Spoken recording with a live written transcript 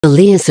The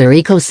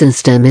Rafflesia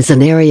ecosystem is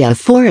an area of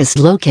forest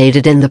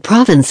located in the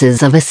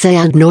provinces of Aceh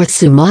and North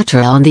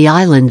Sumatra on the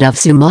island of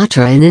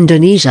Sumatra in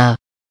Indonesia.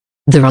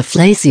 The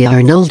Rafflesia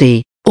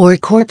Arnoldii, or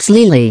corpse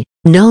lily,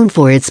 known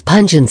for its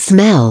pungent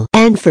smell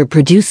and for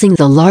producing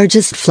the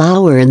largest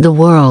flower in the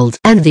world,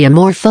 and the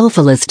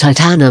Amorphophilus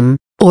titanum,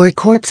 or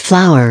corpse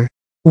flower,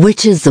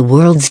 which is the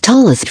world's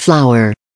tallest flower.